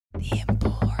The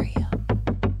Emporium.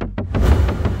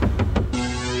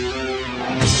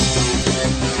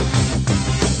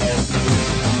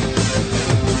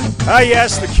 Ah,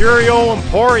 yes, the Curio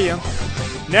Emporium.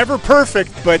 Never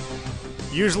perfect, but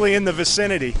usually in the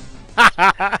vicinity.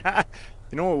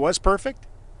 You know what was perfect?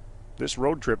 This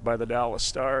road trip by the Dallas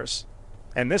Stars.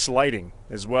 And this lighting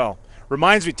as well.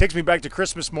 Reminds me, takes me back to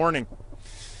Christmas morning.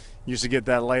 Used to get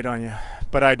that light on you.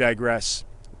 But I digress.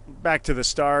 Back to the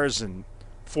Stars and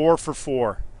 4 for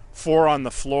 4. 4 on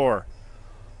the floor.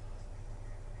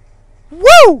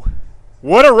 Woo!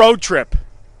 What a road trip.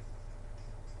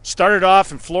 Started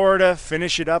off in Florida,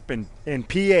 finish it up in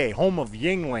PA, home of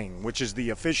Yingling, which is the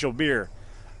official beer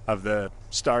of the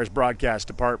Stars broadcast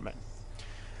department.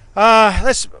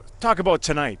 Let's talk about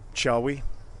tonight, shall we?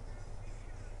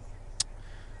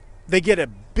 They get a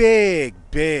big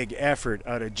effort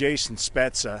out of Jason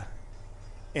Spezza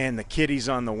and the kiddies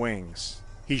on the wings.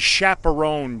 He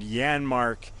chaperoned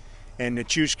Janmark and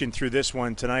Nichushkin through this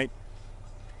one tonight.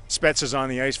 Spezza's on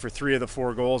the ice for 3 of the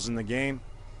 4 goals in the game.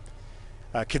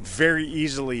 Could very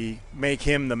easily make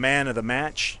him the man of the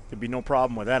match. There'd be no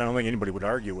problem with that. I don't think anybody would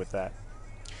argue with that.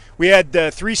 We had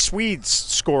 3 Swedes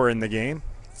score in the game.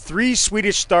 3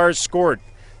 Swedish Stars scored.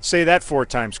 Say that 4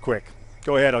 times quick.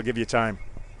 Go ahead, I'll give you time.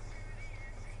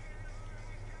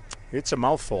 It's a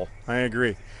mouthful, I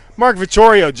agree. Mark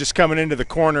Vittorio just coming into the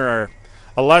corner, our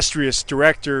illustrious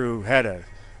director who had a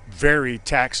very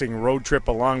taxing road trip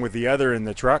along with the other in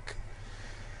the truck.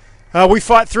 We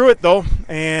fought through it, though,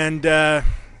 and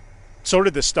so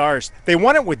did the Stars. They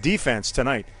won it with defense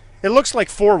tonight. It looks like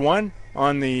 4-1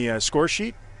 on the score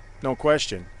sheet, no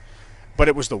question. But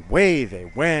it was the way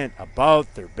they went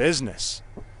about their business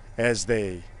as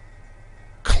they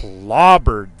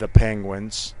clobbered the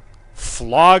Penguins,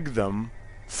 flogged them,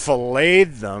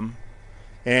 filleted them,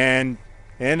 and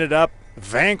ended up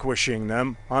vanquishing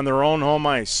them on their own home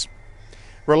ice.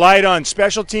 Relied on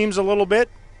special teams a little bit.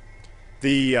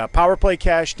 The power play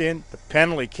cashed in. The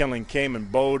penalty killing came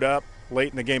and bowed up late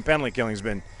in the game. Penalty killing has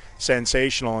been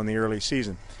sensational in the early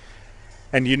season.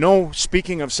 And you know,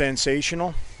 speaking of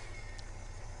sensational,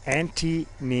 Antti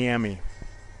Niemi.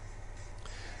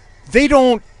 They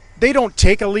don't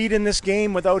take a lead in this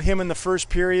game without him in the first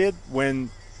period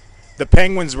when the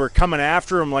Penguins were coming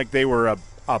after him like they were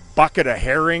a bucket of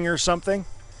herring or something.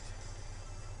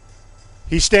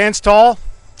 He stands tall.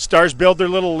 Stars build their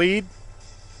little lead.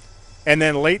 And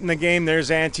then late in the game, there's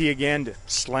Antti again to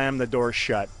slam the door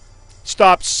shut.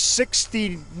 Stopped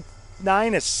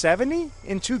 69 of 70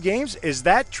 in 2 games. Is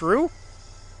that true?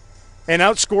 And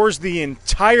outscores the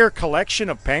entire collection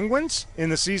of Penguins in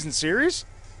the season series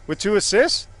with 2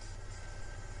 assists?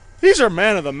 He's our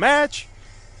man of the match.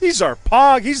 He's our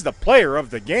pog. He's the player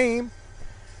of the game.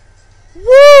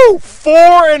 Woo!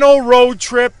 4-0 road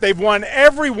trip. They've won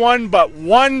every one but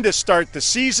one to start the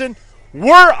season.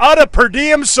 We're out of per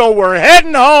diem, so we're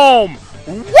heading home.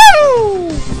 Woo!